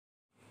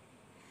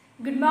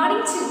Good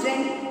morning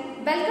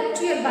children, welcome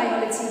to your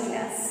biology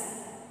class.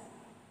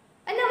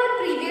 In our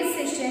previous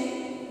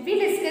session, we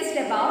discussed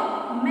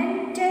about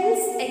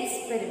Mendel's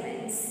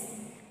experiments.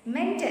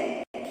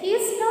 Mendel, he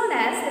is known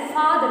as the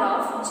father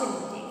of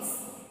genetics.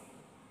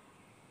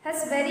 He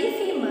is very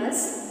famous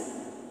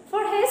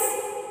for his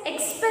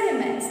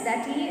experiments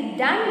that he had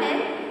done in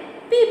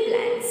pea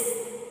plants.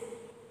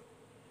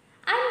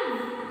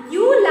 And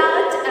you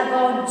learnt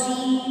about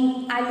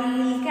gene,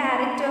 allele,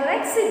 character,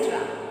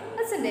 etc.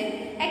 Isn't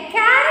it? A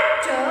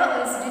character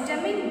is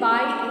determined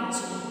by a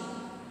gene.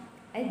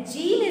 A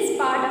gene is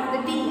part of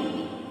the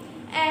DNA.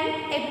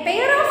 And a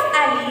pair of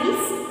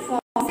alleles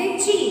forms a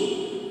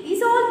gene.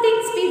 These all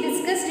things we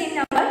discussed in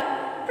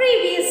our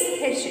previous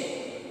session.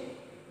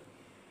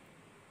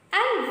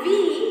 And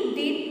we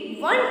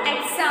did one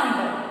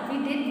example. We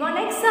did one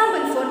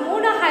example for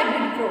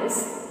monohybrid cross.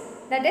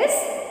 That is,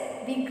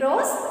 we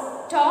cross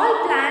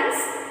tall plants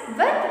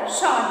with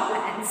short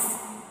plants.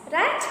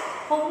 Right?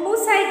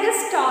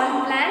 Homozygous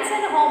tall plants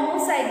and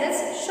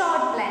homozygous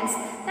short plants.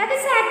 That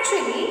is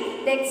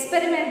actually the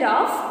experiment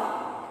of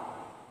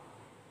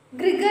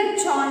Gregor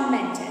John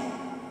Mendel.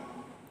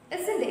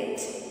 Isn't it?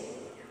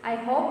 I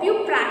hope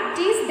you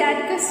practice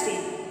that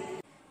question.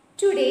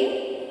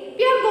 Today,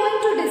 we are going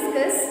to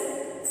discuss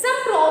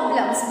some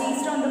problems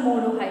based on the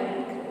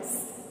monohybrid cross.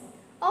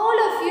 All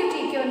of you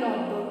take your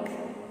notebook.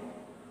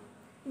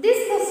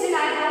 This question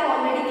I have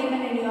already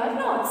given in your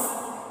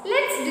notes.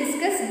 Let's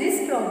discuss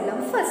this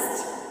problem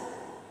first.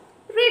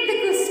 Read the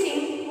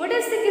question. What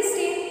is the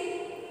question?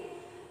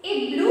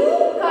 A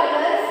blue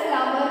color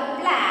flower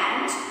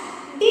plant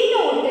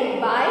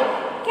denoted by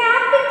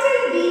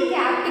capital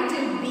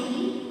B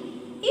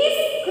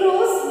is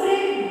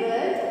crossbred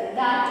with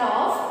that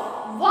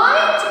of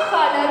white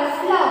color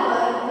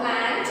flower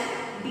plant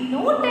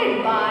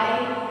denoted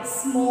by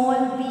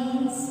small b.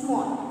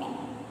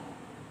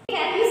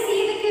 Can you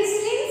see the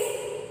questions?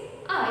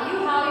 You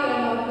have your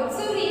notebook,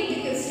 so read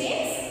the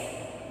questions.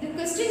 The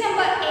question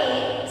number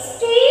A,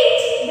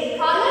 state the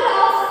color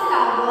of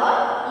flower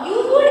you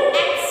would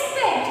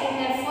expect in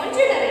F1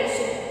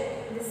 generation.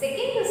 The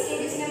second question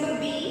is number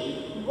B,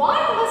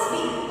 what must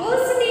be the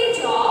percentage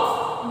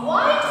of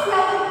white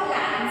flower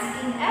plants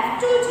in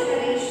F2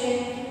 generation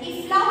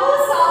if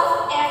flowers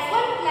of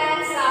F1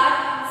 plants are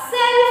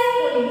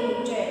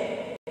self-pollinated?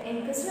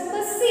 And question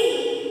number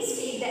C,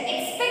 state the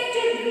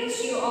expected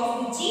ratio of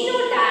the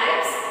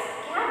genotypes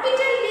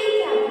capital B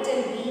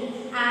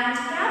and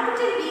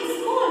capital B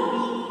small b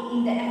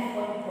in the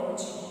F1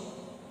 progeny.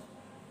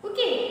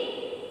 Okay,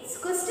 this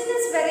question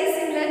is very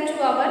similar to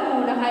our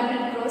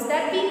monohybrid cross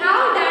that we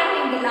have done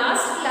in the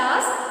last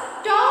class,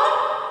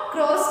 tall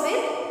cross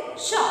with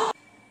short.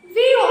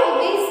 We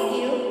always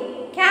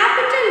give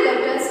capital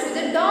letters to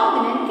the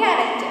dominant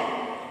character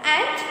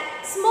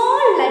and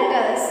small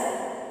letters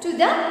to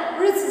the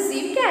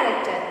recessive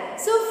character.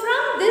 So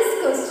from this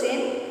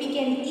question, we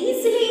can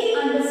easily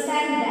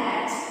understand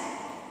that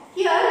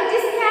here it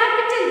is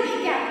capital B,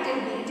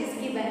 it is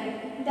given.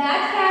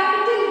 That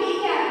capital B,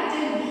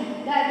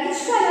 that which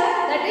color?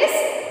 That is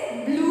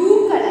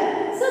blue color.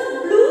 So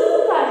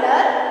blue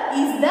color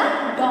is the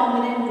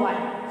dominant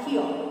one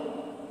here.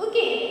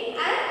 Okay,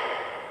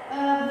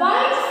 and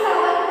white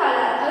flower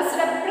color is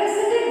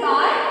represented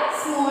by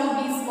small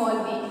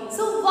b.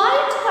 So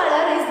white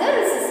color is the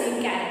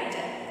recessive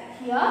character.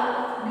 Here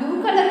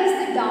blue color is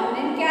the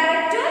dominant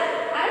character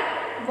and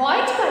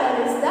white color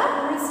is the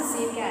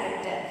recessive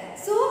character.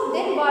 So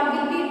then what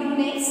will we do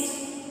next?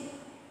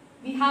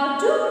 We have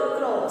to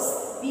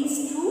cross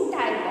these two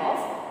type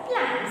of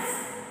plants.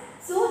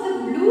 So the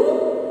blue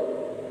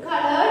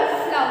colored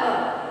flower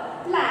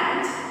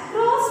plant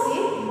cross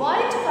with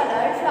white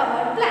colored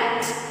flower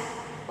plant.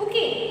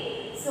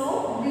 Okay.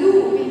 So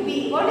blue will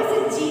be, what is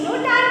the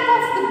genotype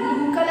of the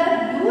blue color?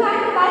 Blue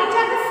and white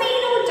are the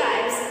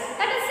phenotypes.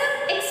 That is the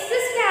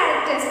express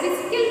characters,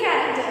 physical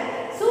character.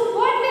 So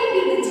what will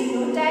be the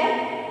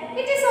genotype?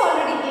 It is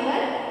already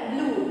given,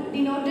 blue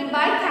denoted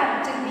by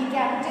capital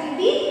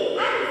B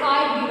and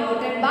white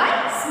denoted by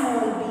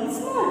small b.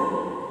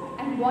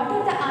 And what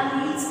are the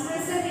alleles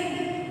present in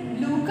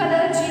the blue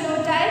color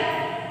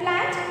genotype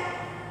plant?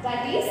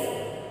 That is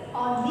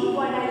only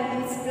one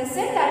allele is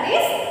present, that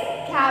is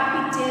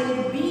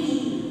capital B.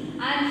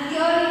 And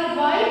here in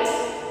white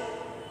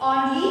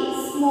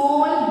only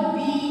small b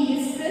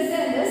is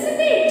present, isn't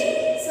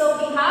it? So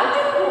we have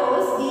to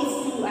cross these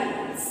two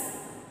alleles,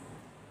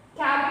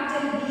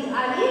 capital B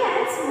allele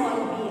and small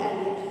b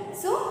allele.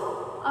 So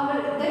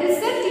the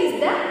result is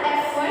the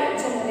F1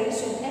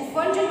 generation.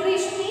 F1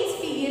 generation means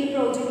filial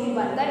progeny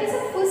 1. That is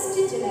the first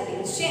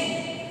generation.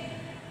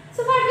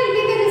 So what will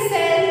be the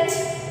result?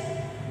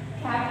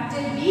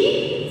 Capital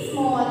B,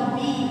 small b.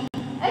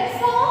 It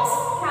forms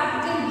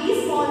capital B,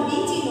 small b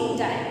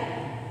genotype.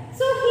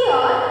 So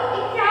here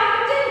a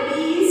capital B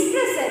is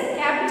present.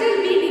 Capital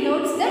B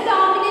denotes the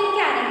dominant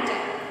character.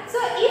 So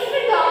if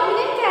a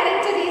dominant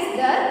character is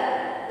there,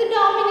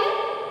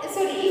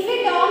 if a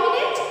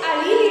dominant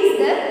allele is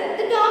there,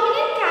 the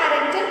dominant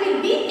character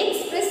will be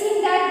expressed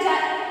in that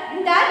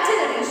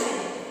generation.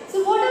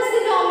 So what is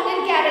the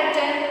dominant character?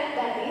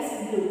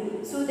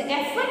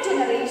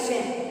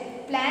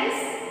 plants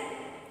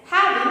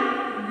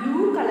having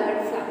blue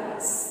colored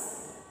flowers.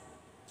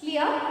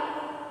 Clear?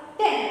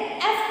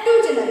 Then F2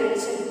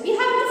 generation. We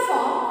have to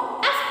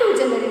form F2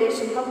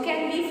 generation. How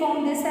can we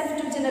form this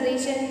F2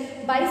 generation?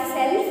 By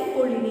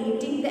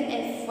self-pollinating the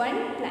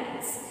F1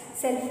 plants.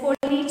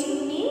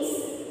 Self-pollinating means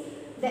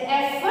the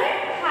F1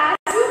 has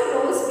to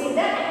cross with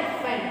the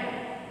F1.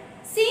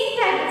 Same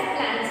type of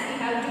plants we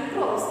have to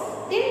cross.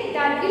 Then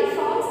that will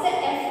form the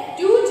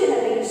F2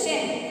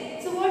 generation.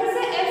 So what is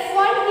the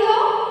F1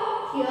 here?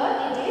 Here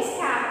it is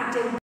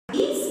capital B,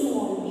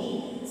 small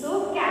b.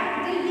 So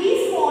capital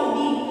B, small b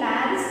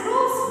plants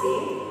cross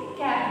with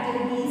capital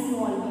B,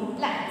 small b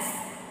plants.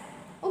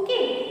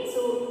 Okay,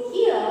 so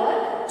here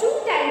two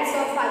types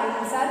of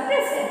alleles are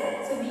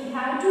present. So we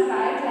have to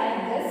write like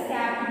this,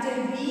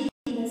 capital B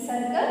in a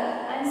circle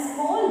and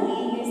small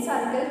b in a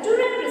circle to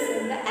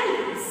represent the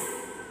alleles.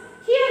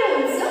 Here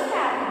also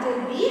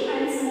capital B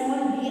and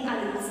small b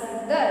alleles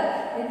are there.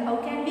 Then how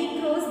can we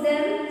cross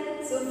them?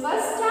 So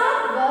first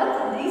start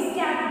with this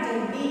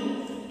capital B.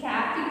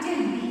 Capital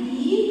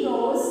B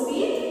cross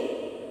with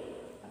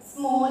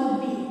small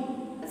b.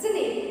 Isn't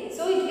it?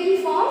 So it will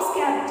form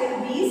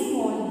capital B,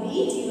 small b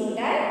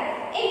genotype.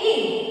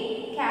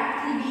 Again,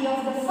 capital B of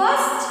the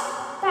first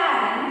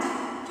parent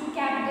to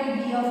capital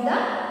B of the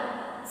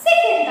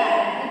second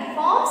parent. It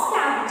forms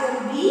capital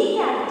B,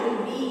 capital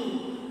B.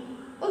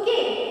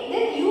 Okay,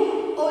 then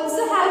you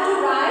also have to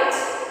write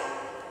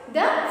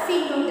the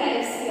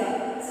phenotypes here.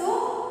 So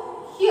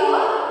here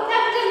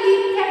capital B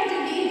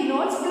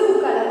denotes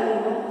blue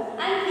color,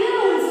 and here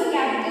also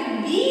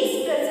capital B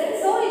is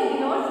present, so it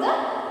denotes the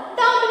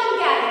dominant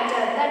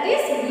character, that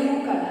is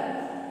blue color.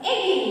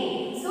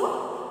 Again, so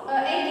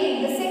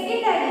again the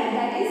second allele,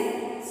 that is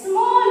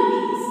small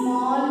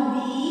b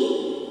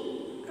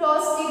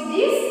crossed with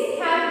this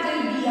capital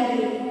B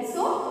allele.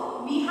 So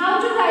we have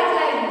to write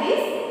like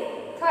this,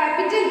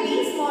 capital B,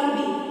 small b,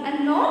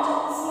 and not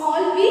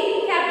small b,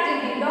 capital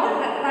B. Don't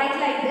write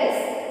like this.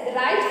 The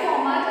right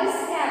format is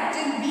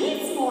capital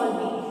B, small b.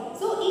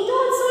 So it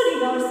also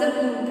denotes the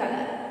blue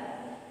color.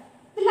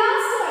 The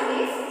last one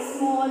is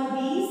small b,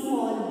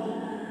 small b.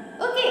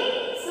 Okay,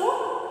 so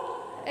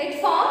it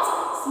forms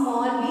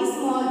small b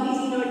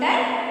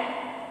genotype.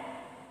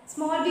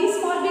 Small b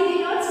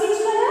denotes which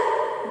color?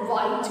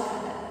 White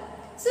color.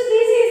 So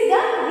this is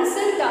the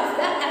result of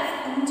the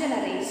F2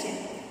 generation.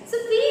 So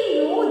we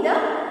know the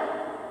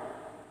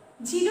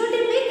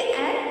genotypic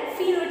and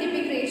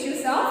phenotypic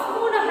ratios of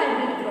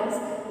monohybrid cross.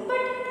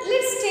 But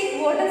let's check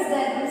what is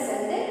that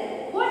result then.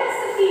 What is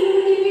the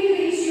phenotypic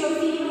ratio?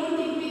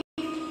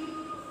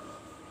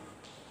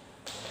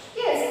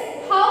 Yes,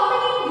 how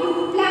many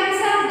blue plants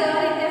are there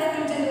in F2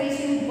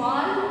 generation?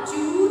 1,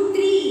 2,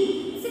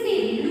 3. Isn't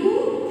it?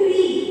 Blue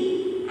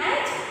 3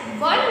 and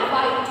 1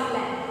 white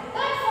plant.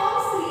 That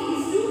forms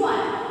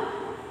 3:1.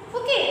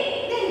 Okay,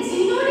 then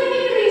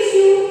genotypic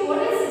ratio.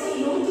 What is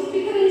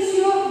genotypic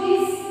ratio of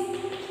this?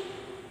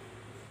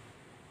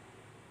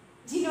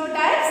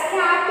 Genotypes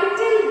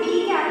capital B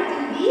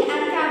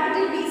and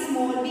capital B,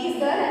 small b is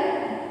there,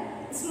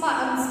 and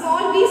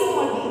small b is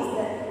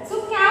there. So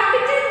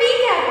capital B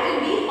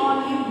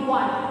only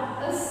 1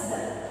 is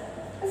there,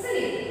 isn't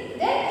it?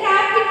 Then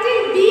capital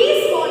B,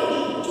 small b,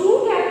 2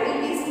 capital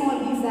B, small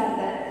b's are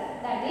there,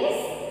 that is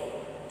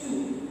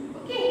 2.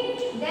 Okay,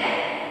 then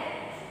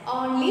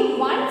only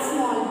 1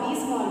 small b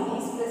is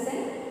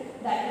present,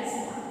 that is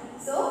 1.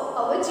 So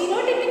our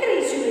genotypic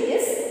ratio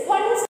is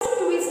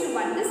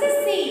 1:2:1. This is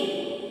same.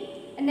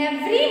 In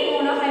every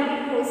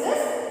monohybrid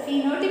process,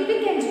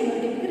 phenotypic and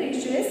genotypic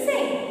ratio is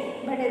same.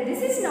 But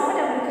this is not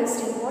our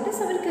question. What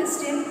is our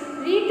question?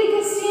 Read the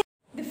question.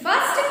 The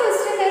first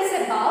question is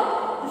about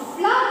the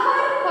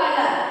flower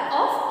color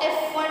of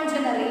F1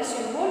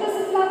 generation. What is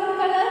the flower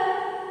color?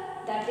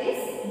 That is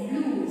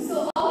blue. So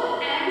our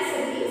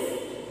answer is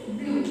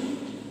blue.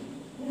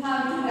 You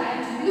have to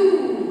write blue.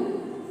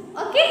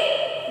 Okay.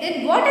 Then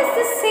what is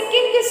the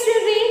second question?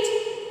 Read.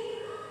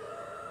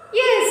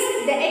 Yes,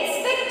 the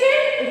expected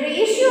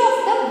ratio of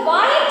the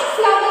white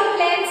flower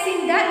plants in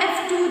the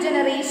F2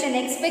 generation.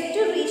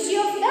 Expected ratio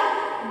of the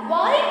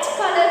white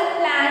color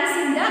plants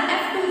in the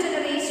F2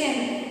 generation.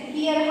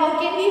 Here, how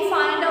can we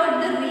find out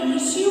the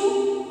ratio?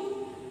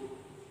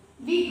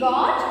 We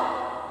got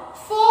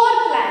 4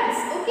 plants.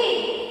 Okay,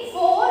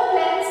 4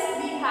 plants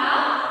we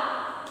have.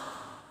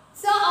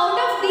 So, out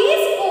of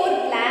these 4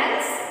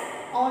 plants,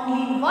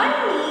 only 1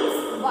 is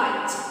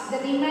white. The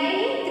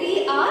remaining 3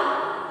 are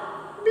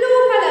blue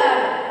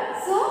colored.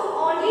 So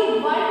only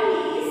 1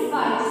 is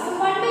white. So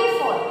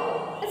 1/4.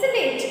 Isn't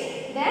it?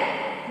 Then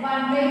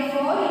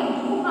 1/4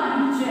 into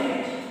 100.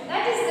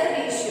 That is the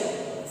ratio.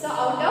 So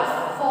out of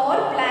 4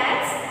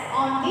 plants,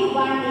 only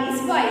 1 is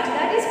white.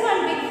 That is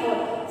 1/4.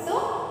 So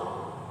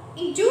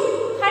into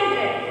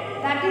 100.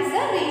 That is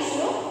the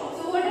ratio.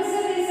 So what is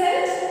the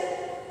result?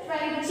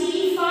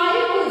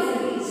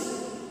 25%.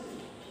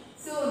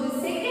 So the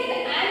second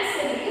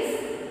answer is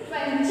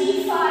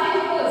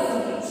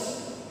 25%.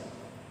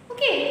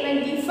 Okay,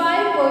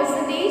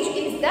 25%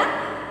 is the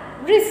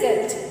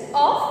result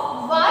of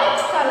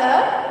white color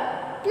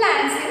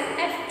plants in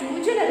F2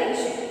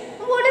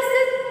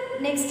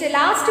 next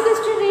last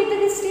question, read the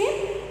question.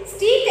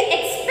 State the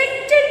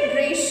expected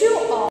ratio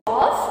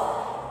of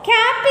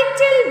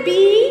capital B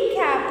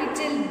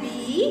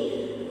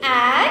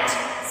and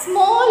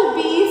small b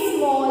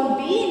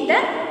in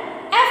the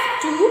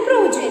F2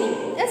 progeny,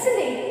 isn't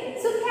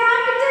it? So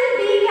capital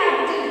B.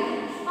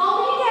 How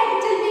many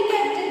capital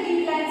B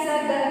plants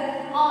are there?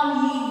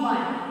 Only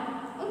one.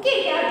 Okay,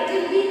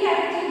 capital B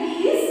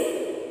is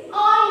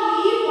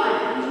only one.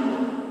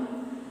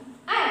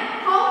 And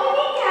how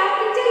many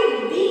capital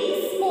B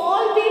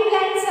small b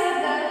plants are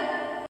there?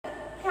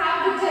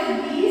 Capital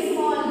B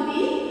small b,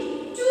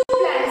 2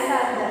 plants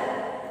are there.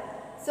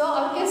 So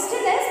our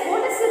question is,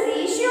 what is the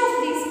ratio of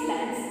these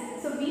plants?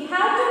 So we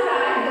have to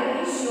write the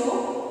ratio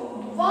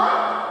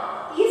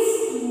 1:2.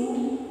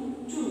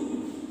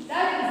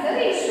 That is the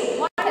ratio.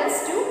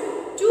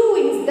 1:2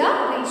 is the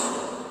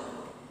ratio.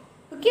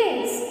 Okay,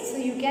 so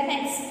you can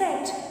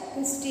expect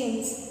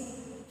questions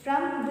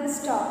from this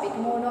topic,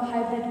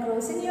 monohybrid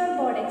growth, in your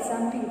board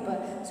exam paper.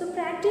 So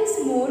practice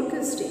more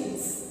questions.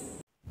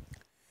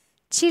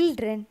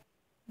 Children,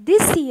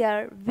 this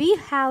year we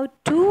have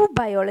 2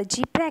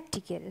 biology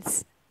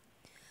practicals.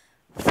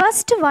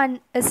 First one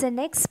is an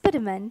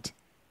experiment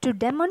to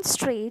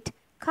demonstrate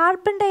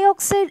carbon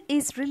dioxide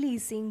is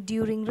releasing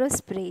during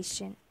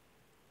respiration.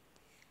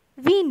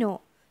 We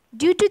know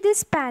due to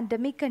this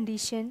pandemic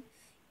condition,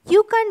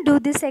 you can do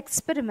this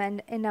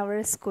experiment in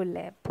our school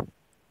lab.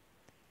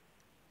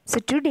 So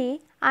today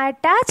I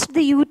attached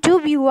the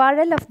YouTube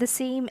URL of the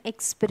same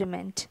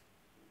experiment.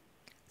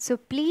 So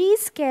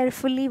please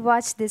carefully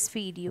watch this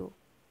video.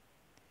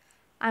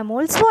 I'm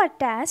also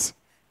attached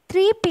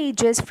 3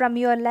 pages from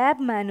your lab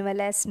manual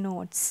as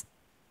notes.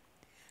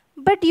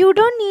 But you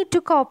don't need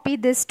to copy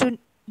this to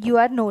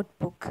your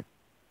notebook.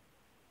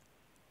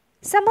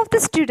 Some of the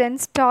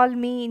students told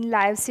me in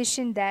live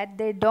session that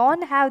they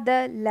don't have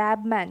the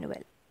lab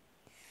manual.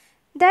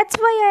 That's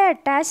why I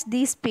attached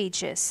these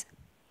pages.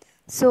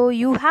 So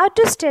you have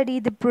to study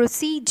the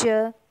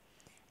procedure,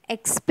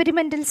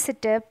 experimental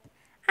setup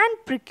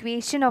and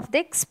preparation of the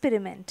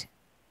experiment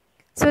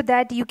so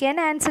that you can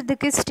answer the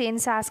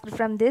questions asked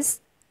from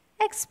this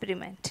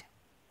experiment.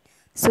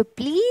 So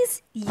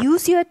please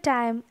use your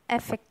time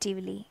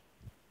effectively.